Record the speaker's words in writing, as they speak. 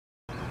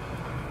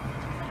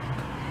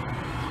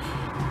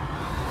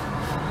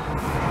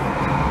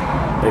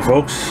Hey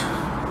folks,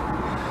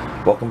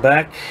 welcome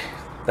back.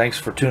 Thanks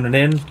for tuning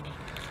in. So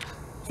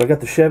I got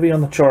the Chevy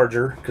on the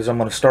charger because I'm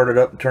going to start it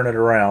up and turn it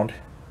around.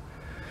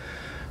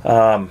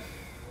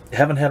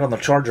 Haven't had on the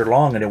charger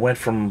long, and it went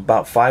from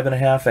about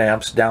 5.5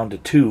 amps down to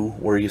 2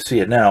 where you see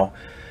it now.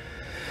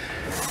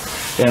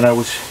 And I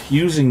was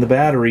using the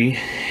battery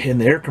in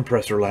the air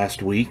compressor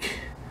last week,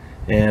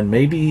 and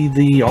maybe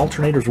the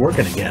alternator's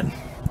working again.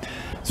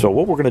 So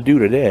what we're going to do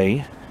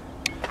today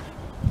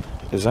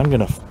is I'm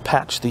going to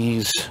patch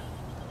these.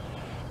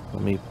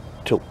 Let me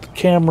tilt the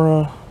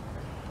camera.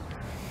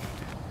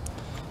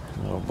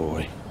 Oh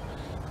boy,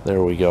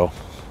 there we go.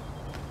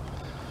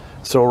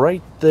 So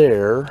right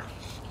there,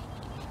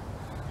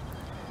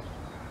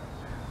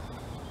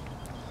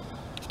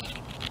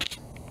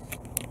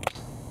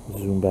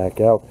 zoom back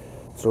out.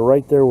 So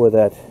right there where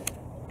that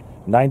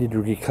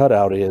 90-degree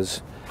cutout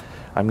is,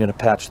 I'm going to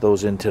patch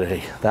those in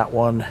today. That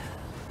one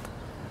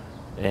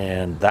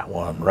and that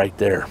one right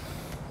there.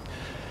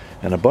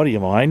 And a buddy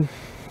of mine,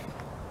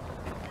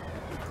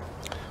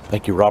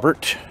 thank you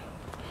Robert,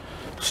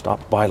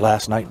 stopped by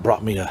last night,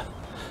 brought me a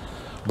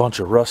bunch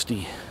of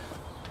rusty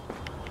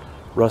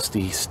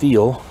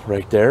steel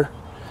right there,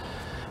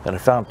 and I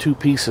found 2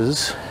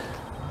 pieces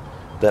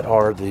that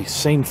are the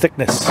same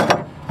thickness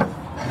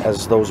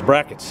as those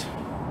brackets.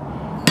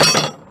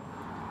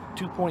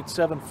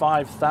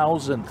 2.75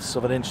 thousandths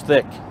of an inch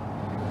thick.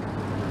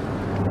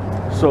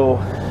 So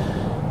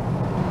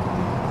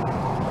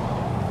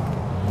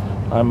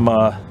I'm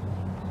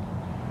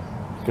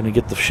gonna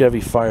get the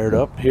Chevy fired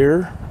up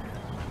here,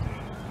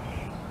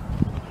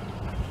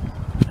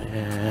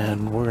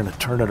 and we're gonna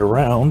turn it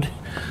around.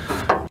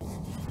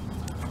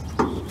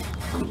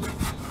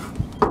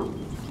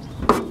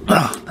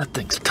 Oh, that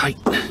thing's tight.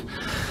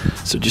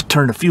 So just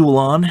turn the fuel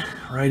on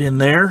right in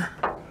there.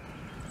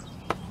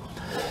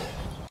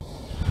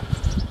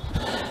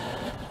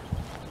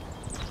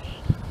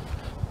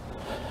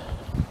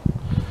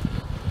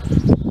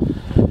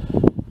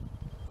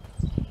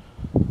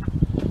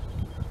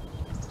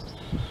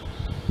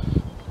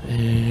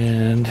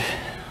 And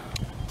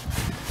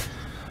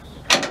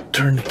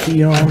turn the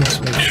key on. Let's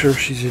make sure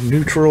she's in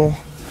neutral.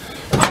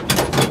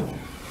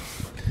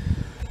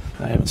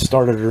 I haven't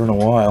started her in a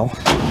while.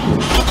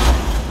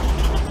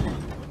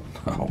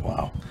 Oh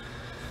wow,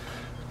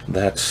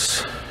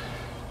 that's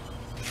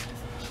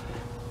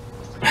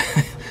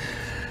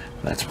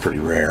that's pretty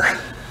rare.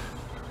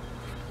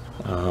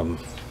 I'm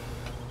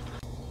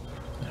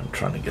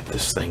trying to get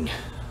this thing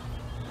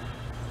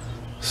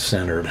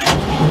centered.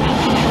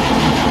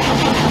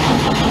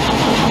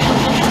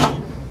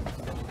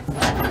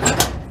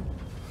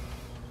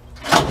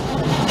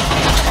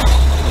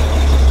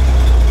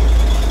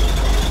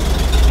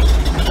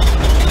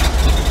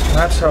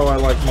 That's how I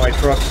like my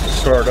trucks to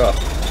start up.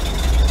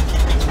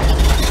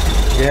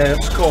 Yeah,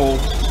 it's cold,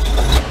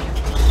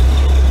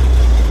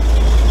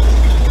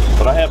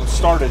 but I haven't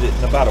started it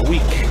in about a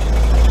week.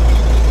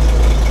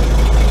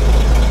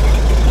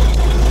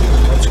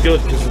 That's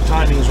good because the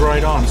timing's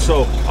right on.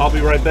 So I'll be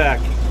right back.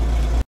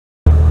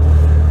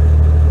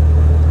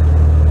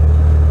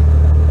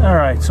 All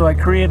right, so I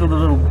created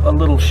a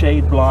little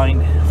shade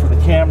blind for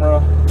the camera.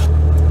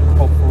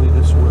 Hopefully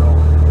this will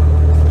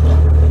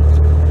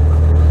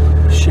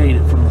shade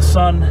it from the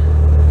sun.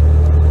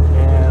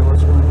 And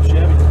let's move the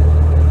Chevy.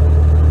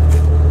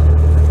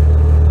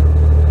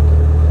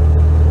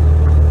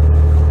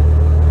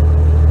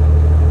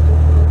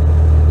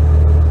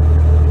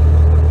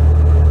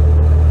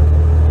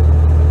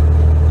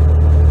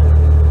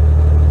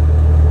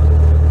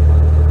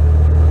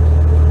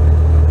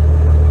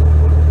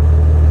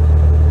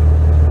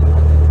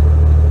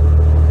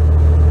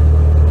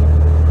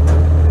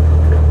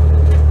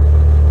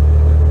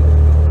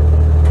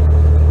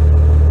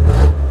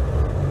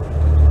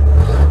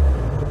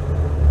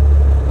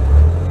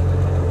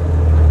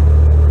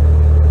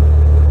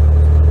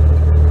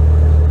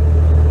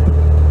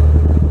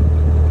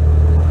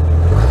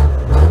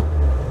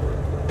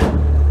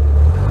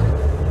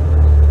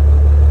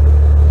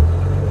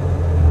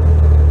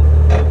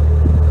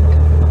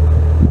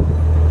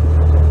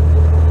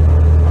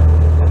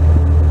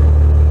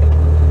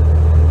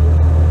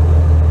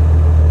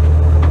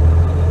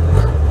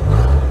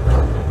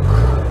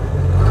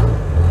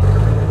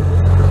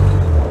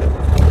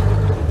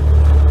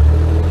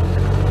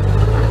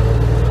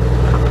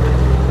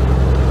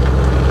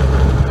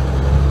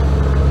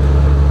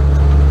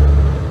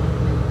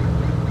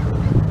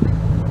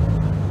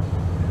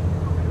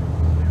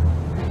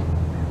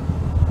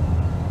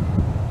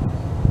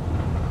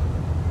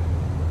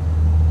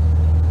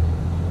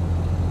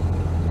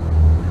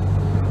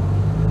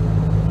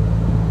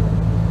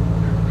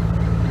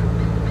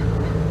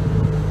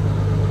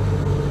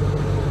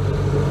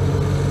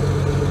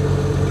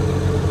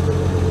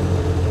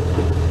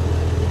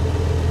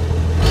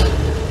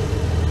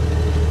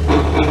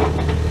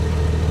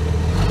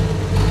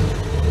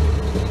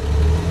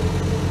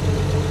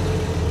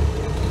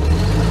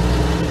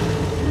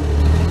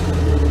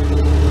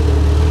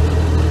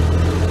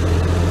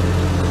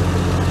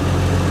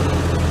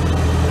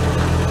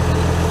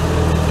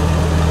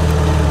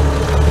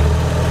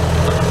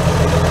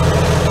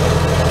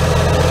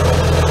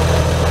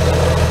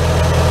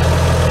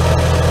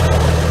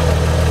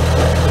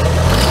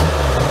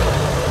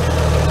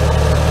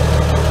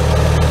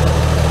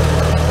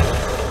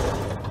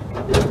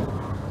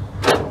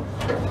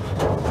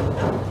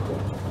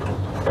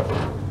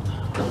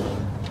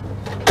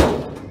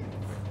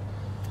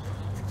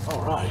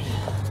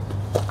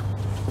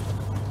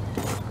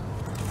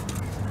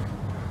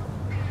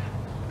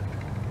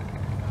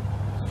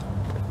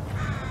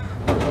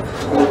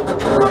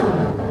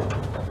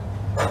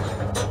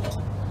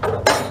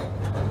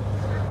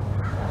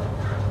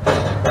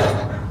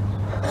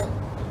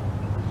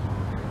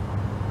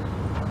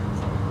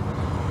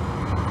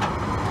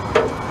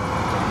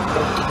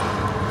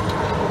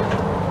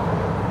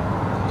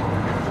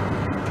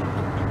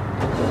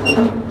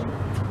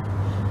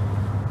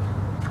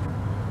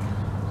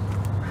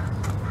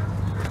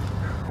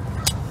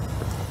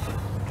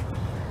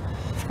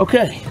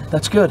 Okay,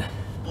 that's good.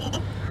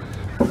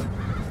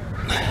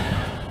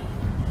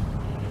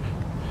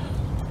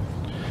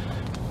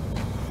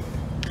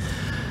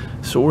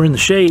 So we're in the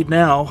shade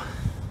now,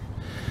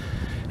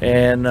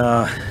 and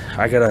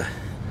I gotta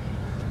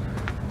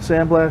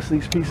sandblast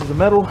these pieces of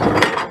metal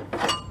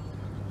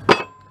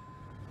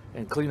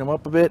and clean them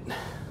up a bit,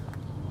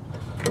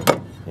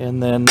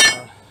 and then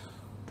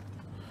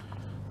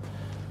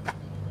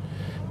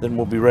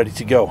we'll be ready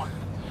to go.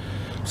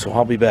 So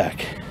I'll be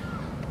back.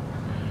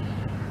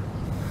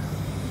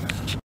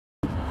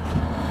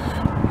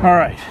 All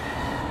right,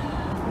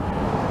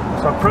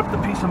 so I prepped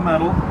the piece of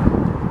metal,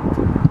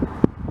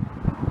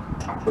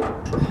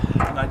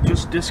 and I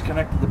just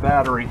disconnected the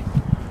battery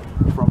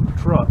from the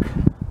truck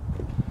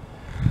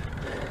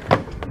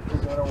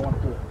because I don't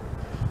want the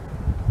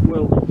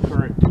welding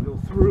current to go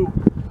through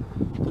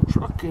the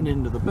truck and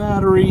into the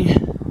battery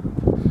and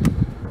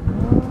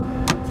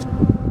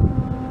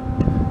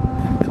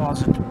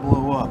cause it to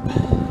blow up.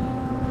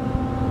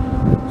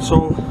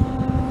 So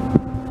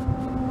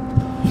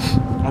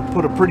I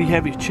put a pretty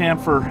heavy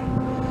chamfer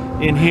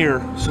in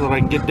here so that I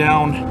can get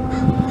down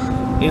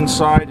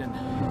inside and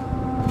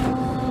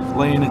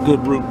lay in a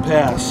good root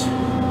pass.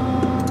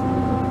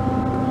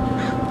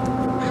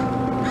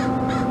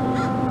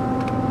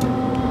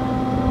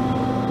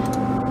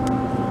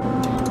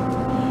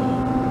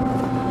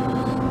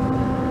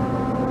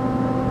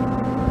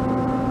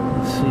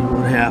 Let's see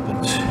what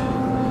happens.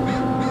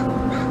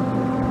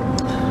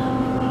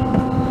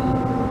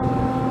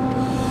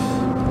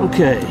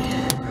 Okay,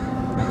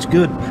 that's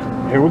good.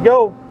 Here we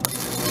go.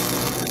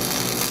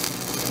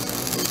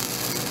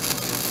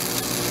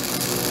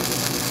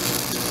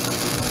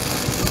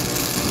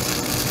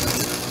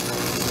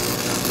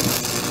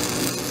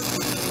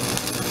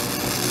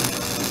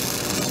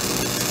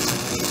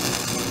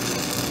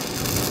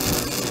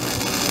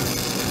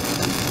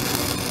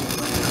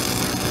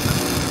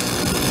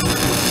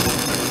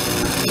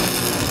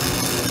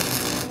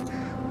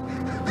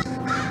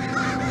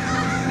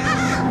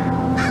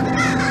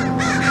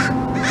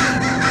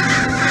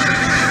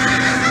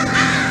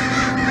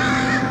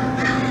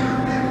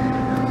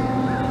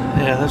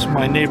 Yeah, that's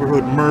my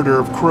neighborhood murder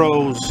of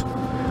crows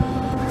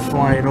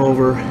flying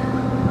over.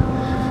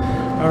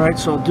 Alright,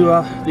 so I'll do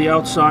the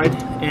outside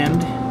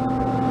end.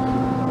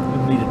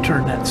 We'll need to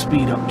turn that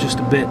speed up just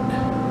a bit.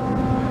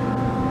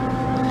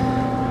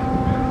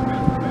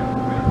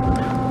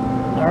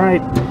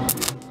 Alright.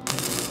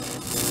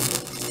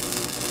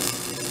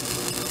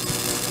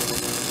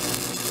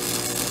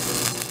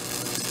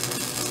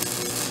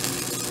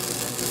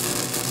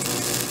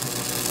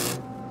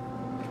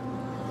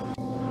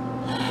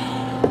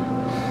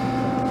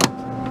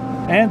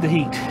 And the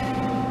heat.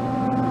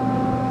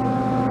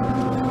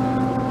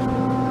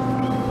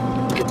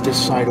 Get this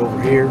side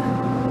over here.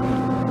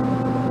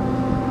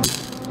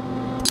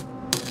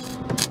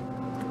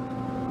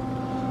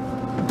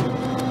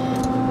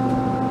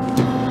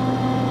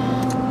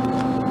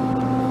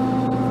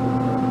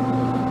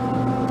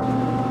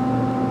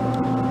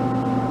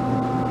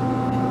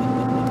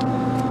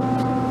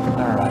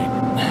 All right.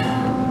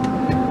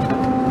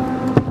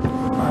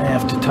 I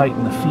have to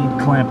tighten the feed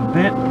clamp a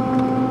bit.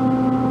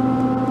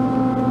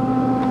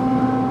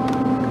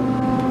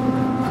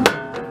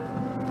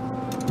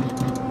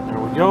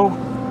 Go.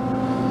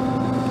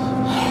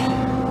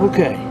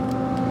 Okay,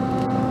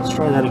 let's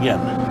try that again.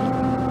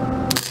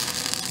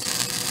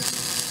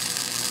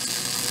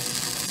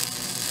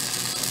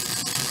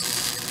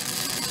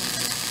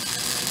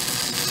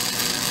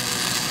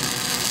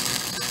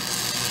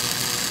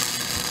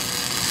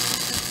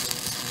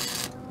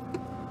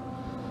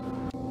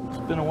 It's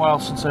been a while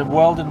since I've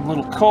welded, a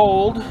little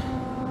cold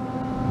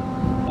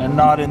and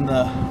not in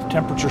the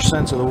temperature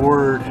sense of the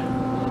word.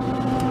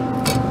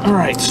 All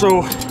right,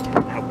 so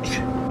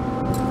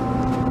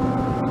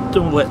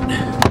don't let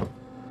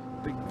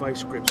big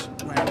vice grips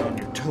land on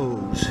your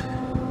toes.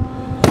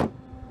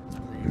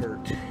 They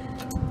hurt.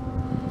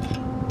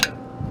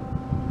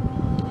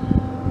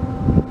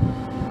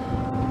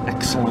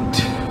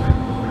 Excellent. I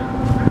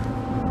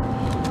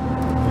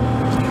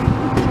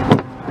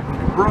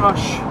need a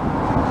brush.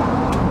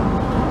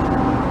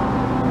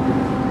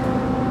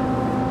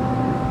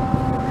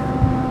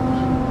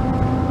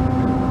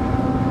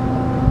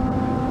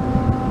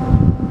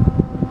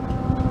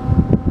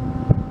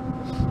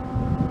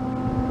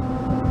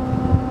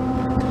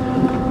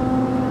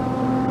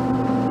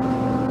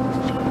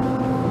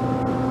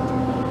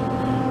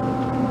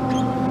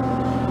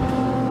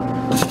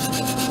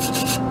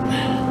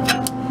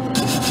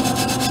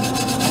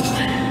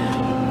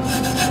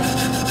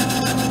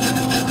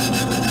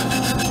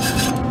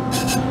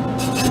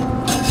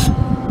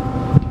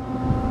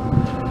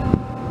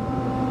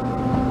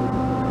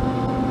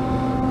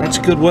 That's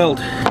a good weld.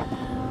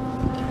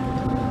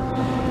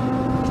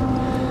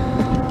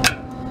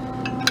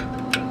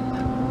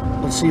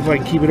 Let's see if I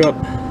can keep it up.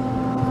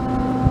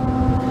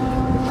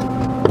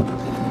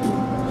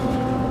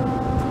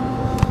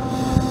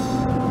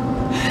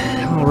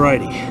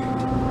 Alrighty.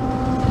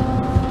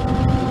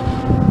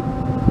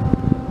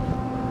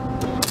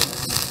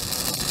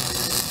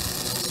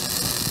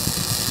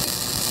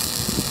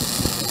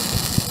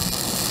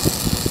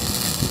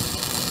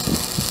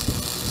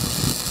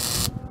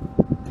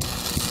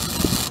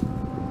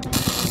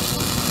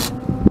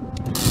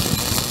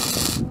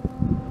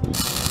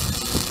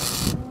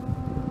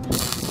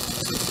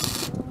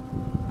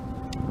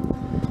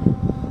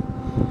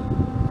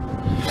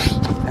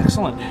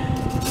 excellent.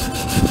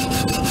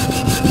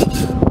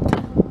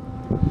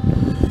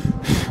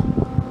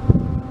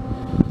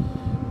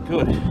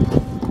 Good.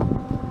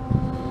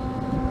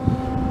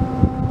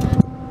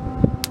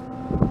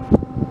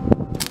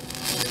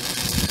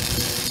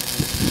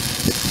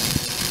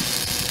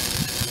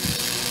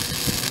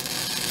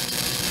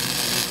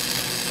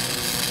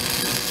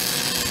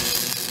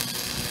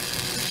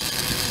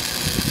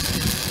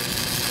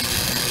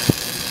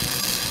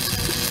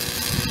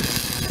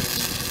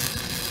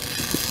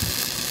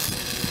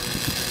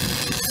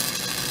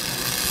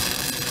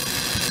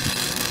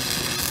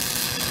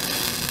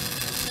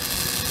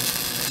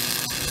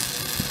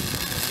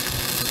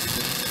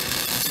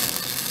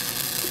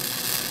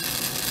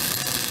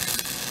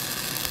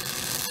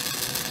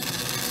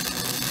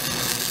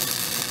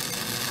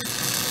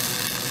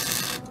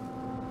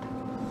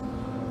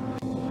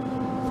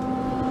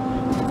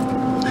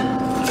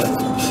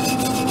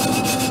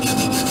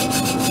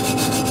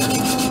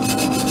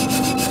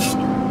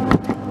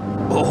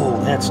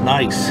 That's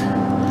nice.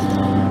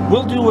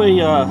 We'll do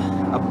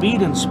a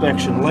bead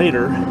inspection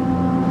later.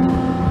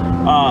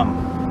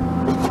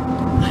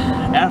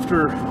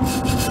 After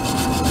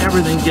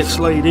everything gets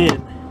laid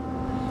in,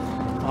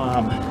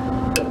 I'm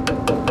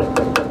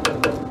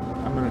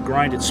going to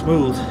grind it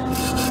smooth.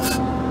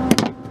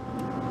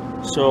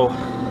 So,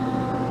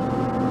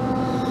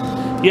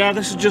 yeah,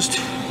 this is just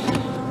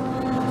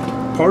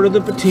part of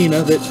the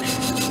patina that,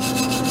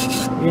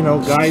 you know,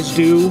 guys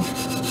do.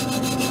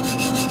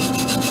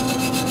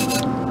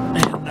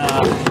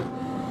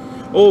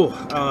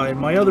 In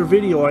my other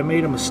video I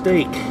made a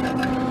mistake.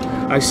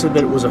 I said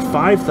that it was a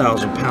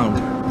 5,000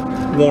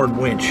 pound worn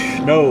winch.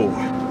 No,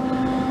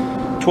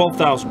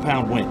 12,000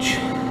 pound winch.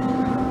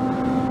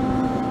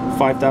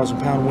 5,000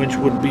 pound winch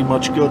wouldn't be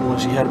much good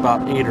unless you had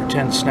about 8 or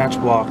 10 snatch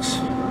blocks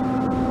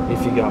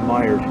if you got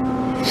mired.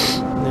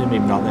 Maybe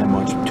not that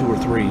much, 2 or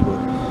 3, but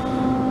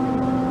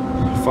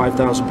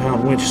 5,000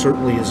 pound winch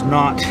certainly is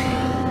not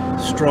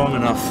strong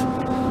enough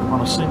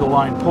on a single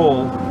line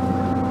pole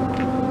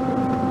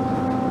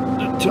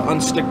to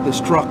unstick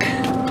this truck.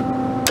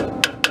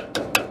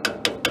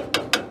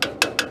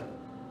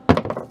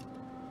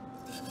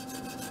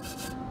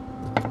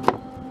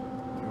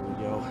 There we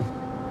go.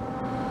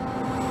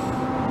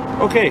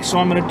 Okay, so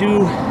I'm going to do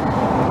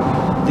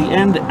the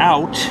end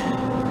out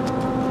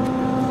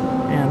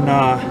and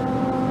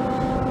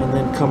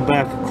then come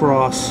back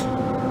across.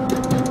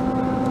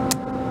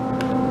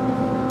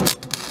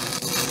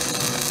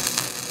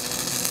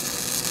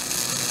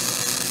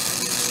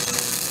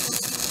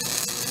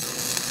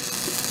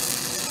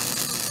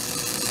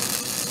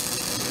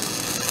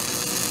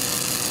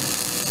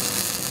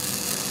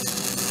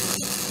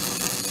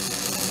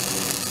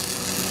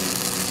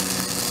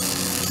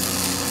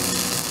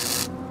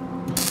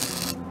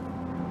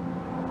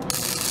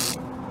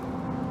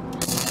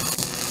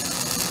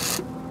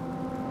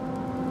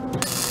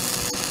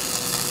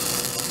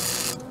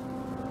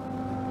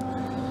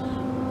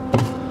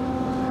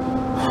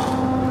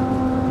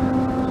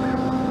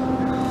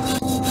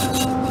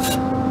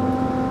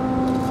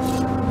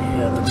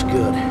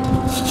 Good.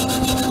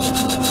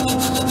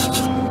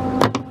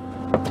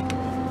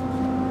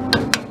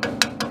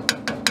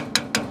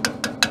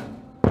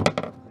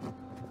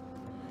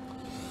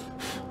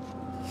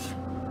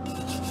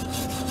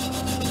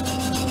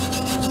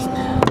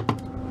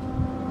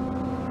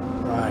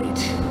 Right.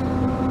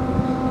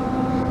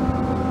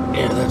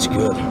 Yeah, that's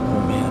good.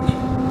 Oh man.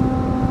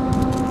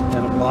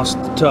 Haven't lost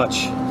the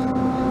touch.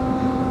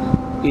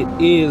 It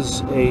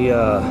is a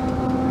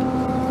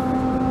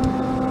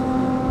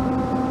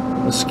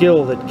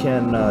skill that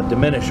can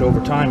diminish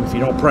over time if you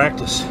don't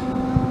practice.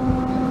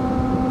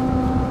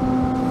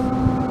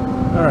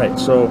 Alright,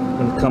 so I'm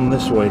going to come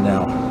this way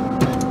now.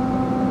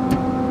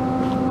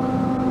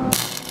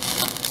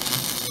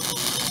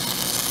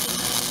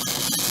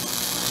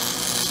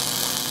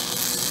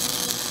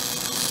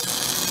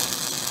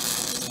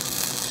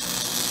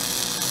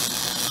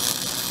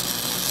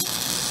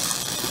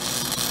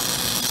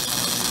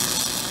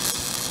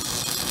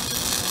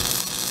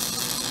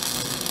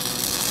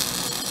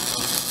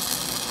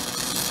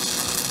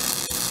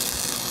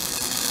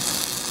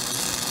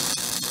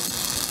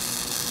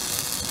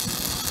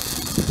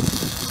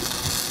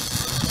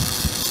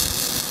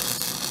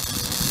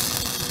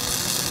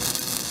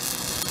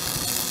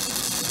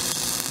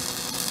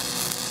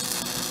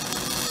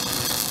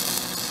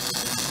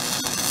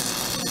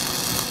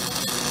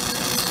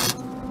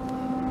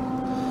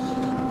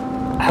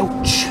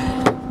 Ouch.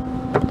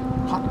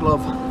 Hot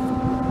glove.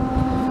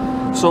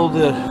 So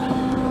the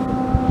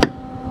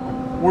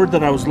word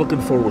that I was looking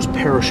for was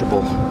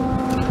perishable.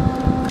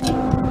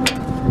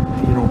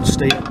 You don't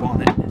stay up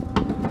on it.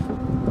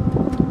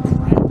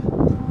 Crap.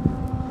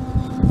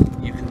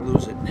 You can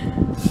lose it.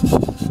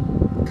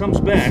 It comes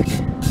back.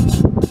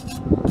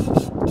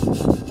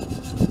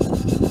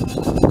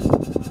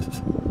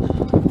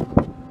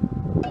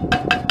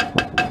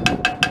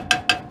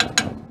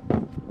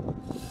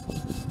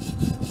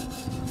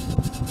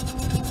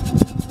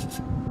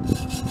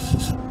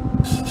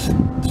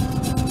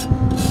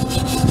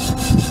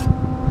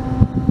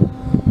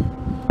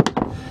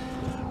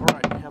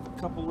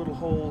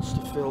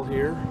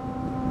 here.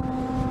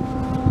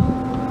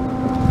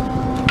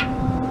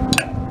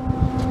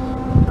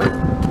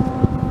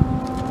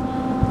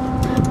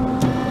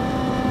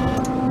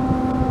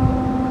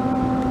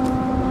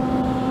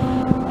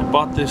 I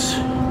bought this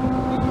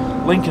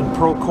Lincoln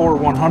Procore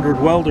 100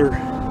 welder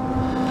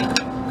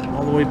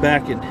all the way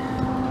back in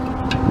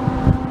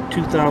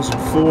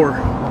 2004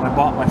 when I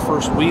bought my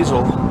first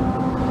Weasel.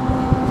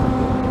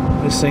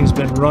 This thing's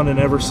been running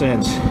ever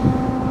since.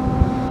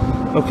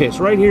 Okay, it's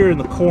right here in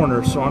the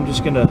corner, so I'm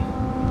just gonna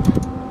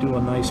do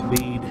a nice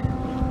bead.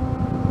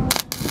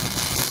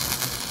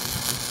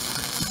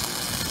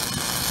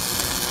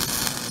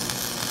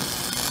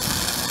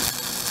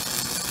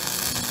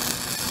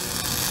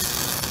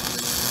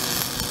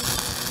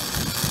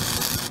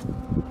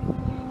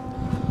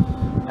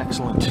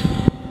 Excellent.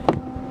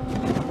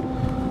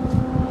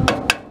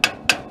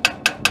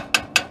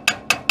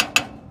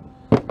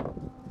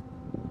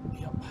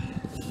 Yep.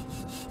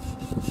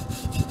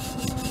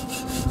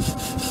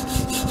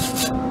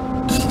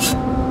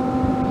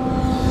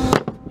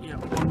 Yep,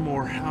 one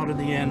more out of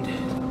the end.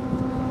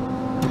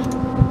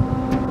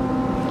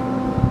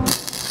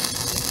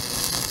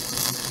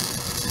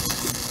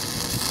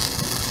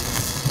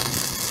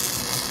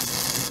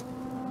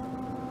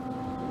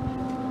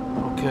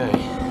 Okay.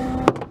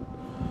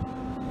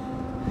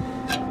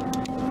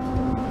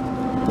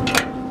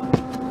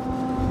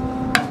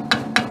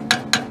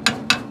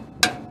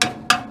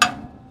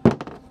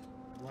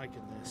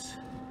 Liking this.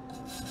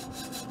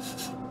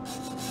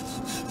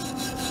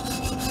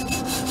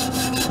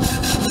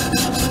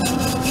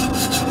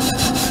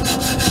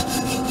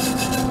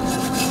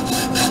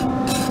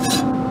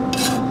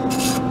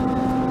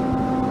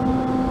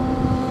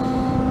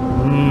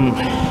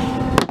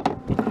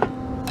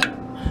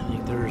 I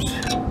think there's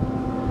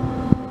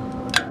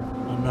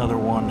another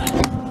one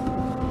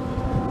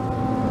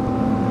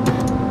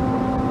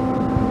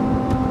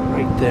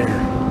right there.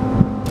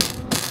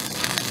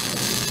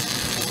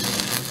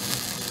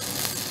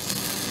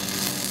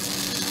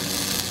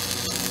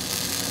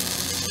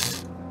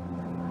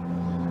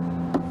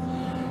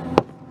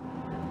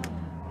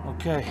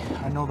 Okay,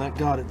 I know that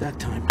got it that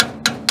time.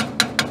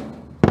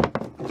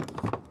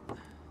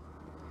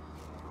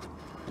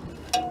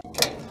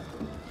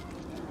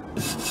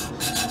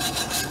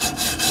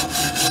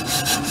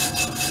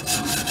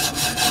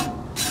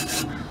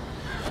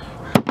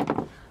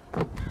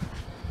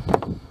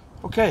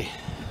 Okay,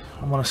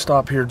 I'm gonna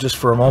stop here just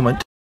for a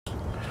moment.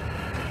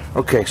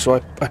 Okay,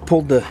 so I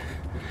pulled the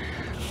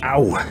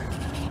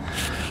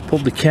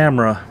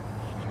camera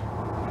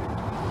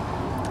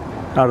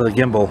out of the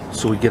gimbal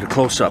so we get a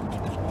close-up.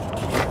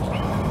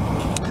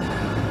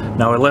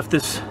 Now I left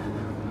this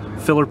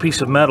filler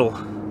piece of metal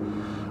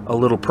a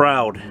little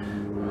proud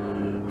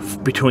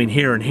between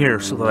here and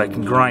here so that I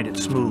can grind it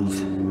smooth.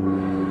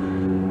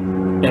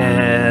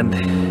 And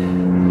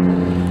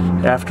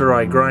after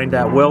I grind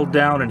that weld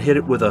down and hit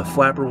it with a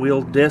flapper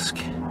wheel disc,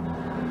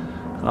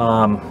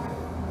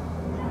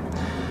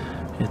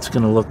 it's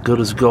gonna look good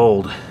as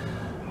gold.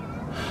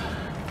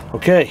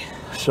 Okay,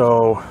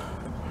 so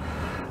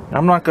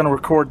I'm not going to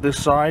record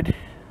this side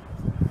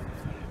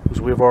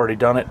because we've already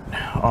done it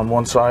on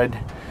one side,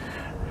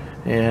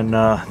 and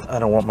I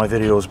don't want my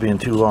videos being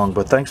too long.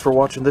 But thanks for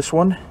watching this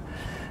one.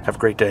 Have a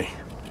great day.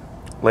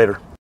 Later.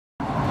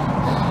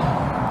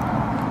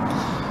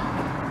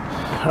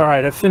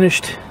 Alright, I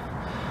finished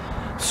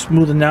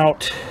smoothing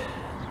out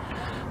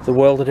the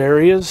welded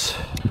areas.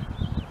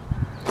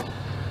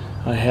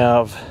 I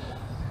have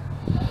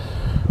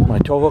my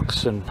tow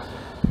hooks and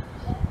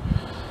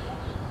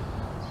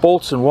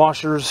bolts and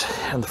washers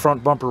and the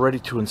front bumper ready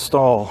to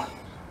install.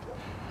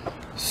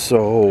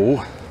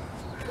 So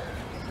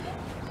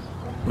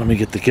let me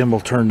get the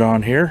gimbal turned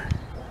on here.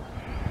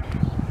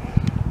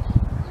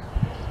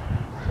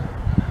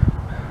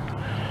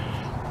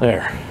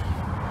 There.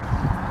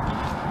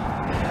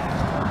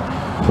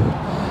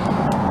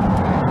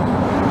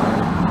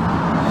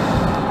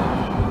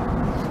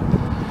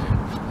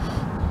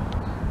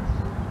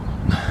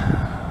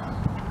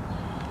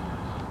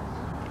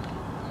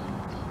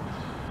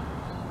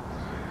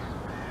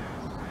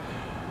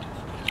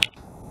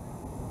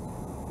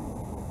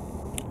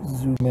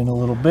 Zoom in a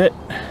little bit.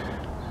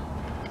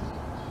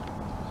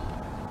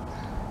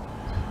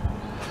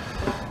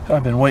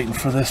 I've been waiting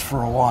for this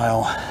for a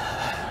while.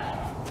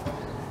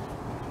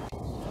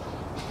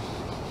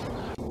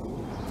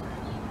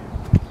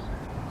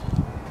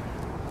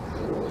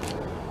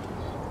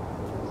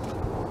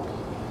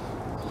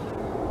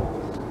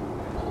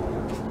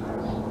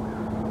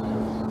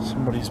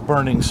 Somebody's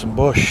burning some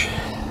bush.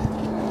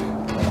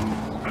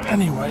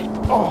 Anyway,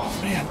 oh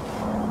man.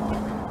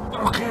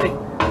 Okay.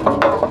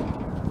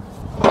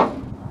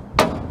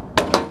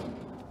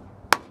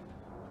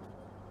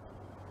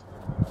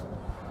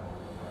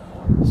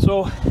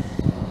 So,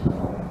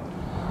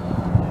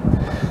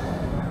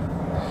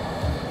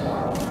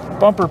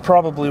 bumper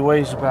probably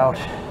weighs about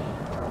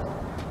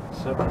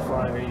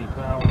 75-80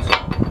 pounds.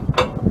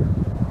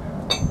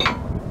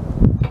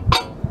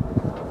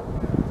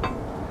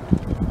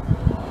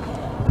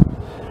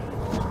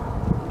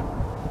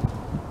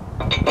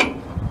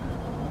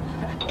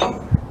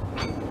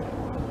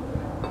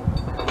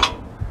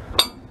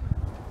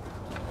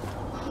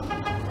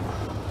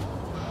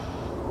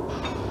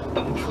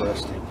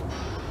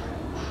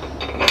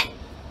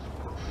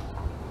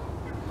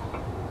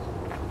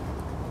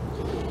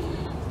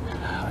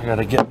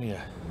 gotta get me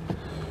a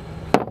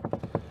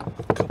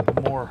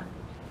couple more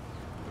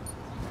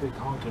big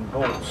honking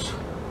bolts.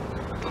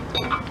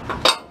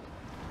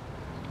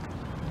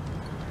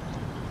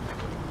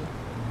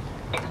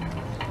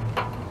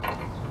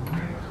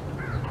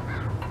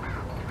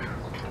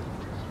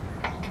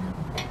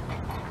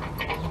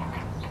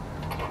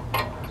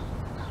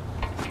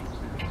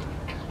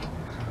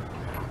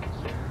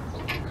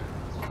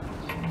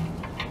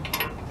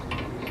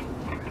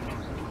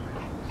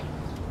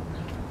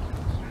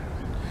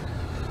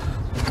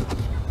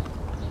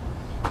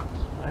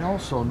 I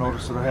also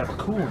noticed that I have a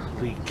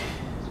coolant leak.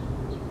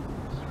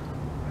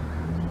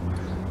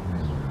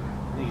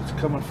 It's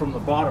coming from the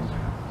bottom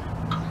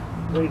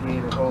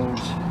radiator hose.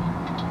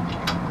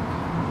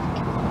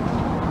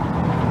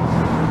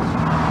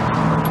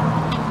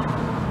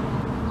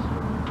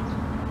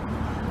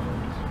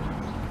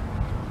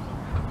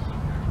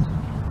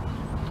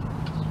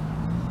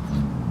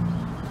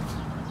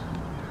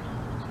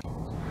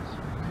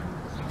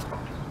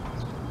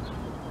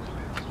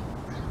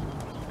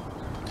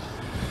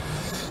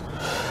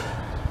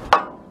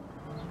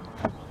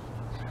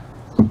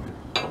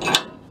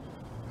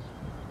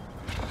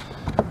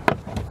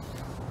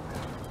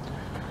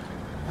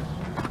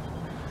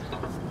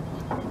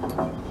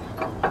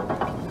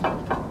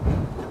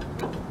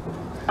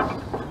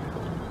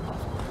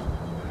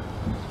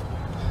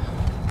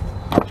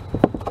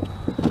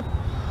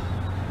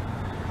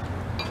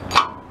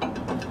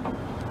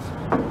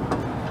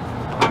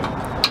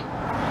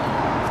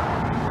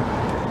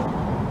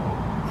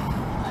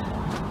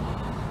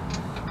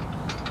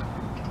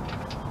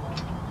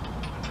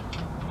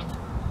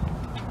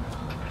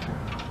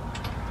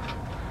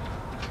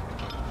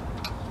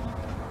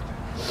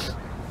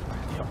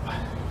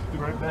 Be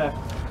right back.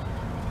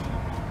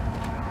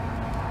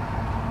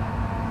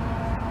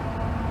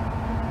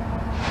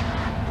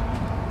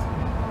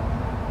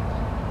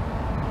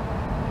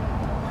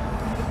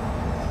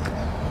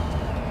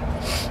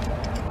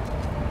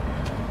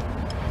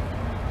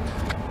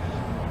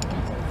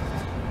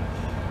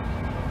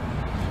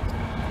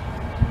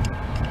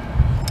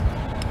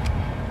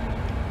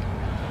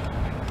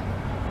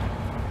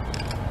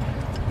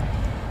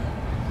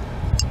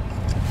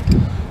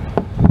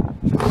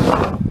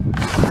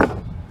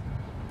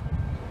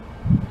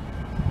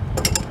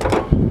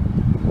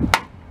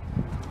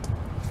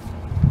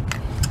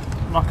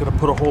 I'm not going to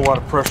put a whole lot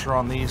of pressure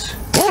on these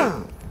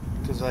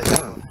because I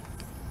have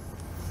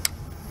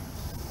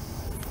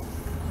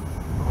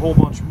a whole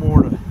bunch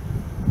more to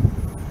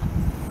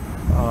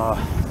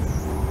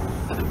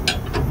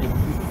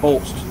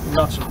bolts,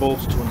 nuts and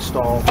bolts to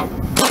install.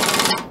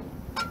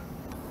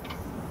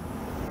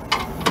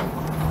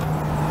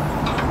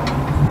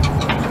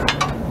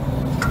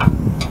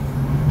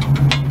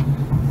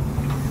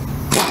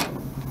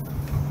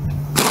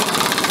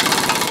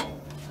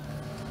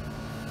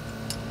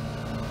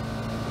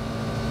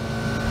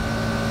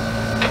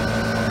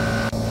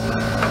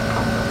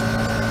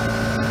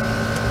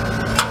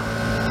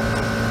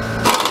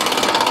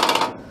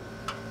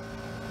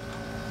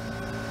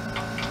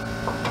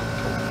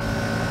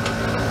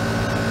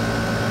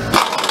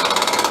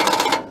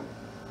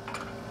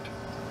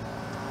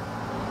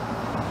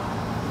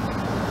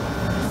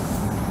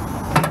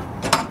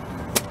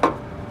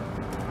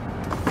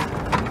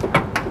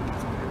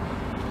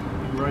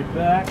 Right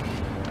back.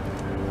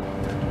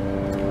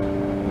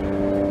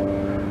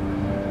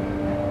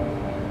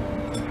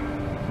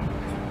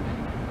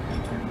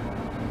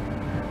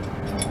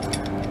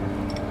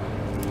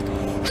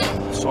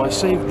 So I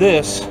saved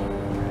this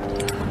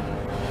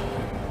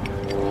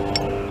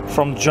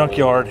from the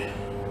junkyard.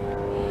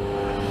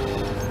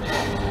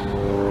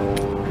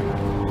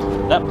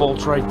 That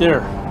bolt's right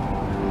there.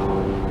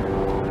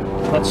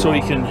 That's so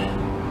you can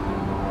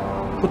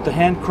put the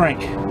hand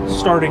crank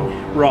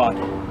starting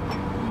rod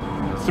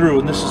through,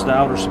 and this is the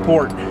outer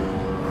support.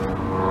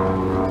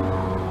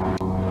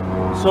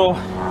 So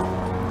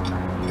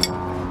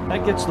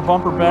that gets the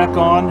bumper back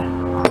on,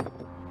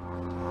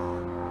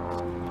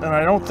 and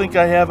I don't think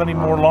I have any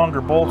more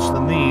longer bolts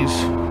than these.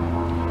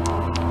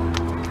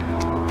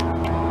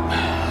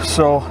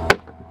 So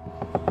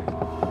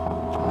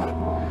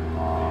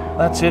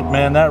that's it,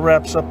 man. That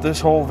wraps up this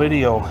whole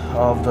video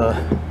of the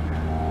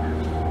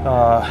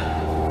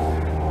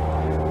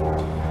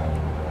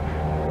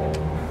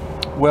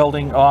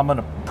welding. I'm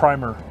gonna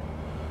primer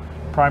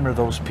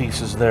those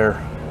pieces there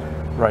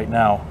right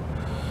now,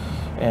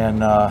 and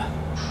yeah,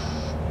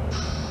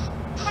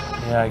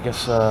 I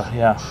guess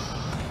yeah.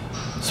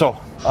 So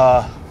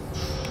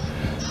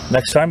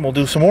next time we'll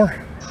do some more.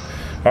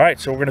 All right,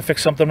 so we're gonna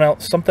fix something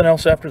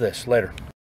else after this. Later.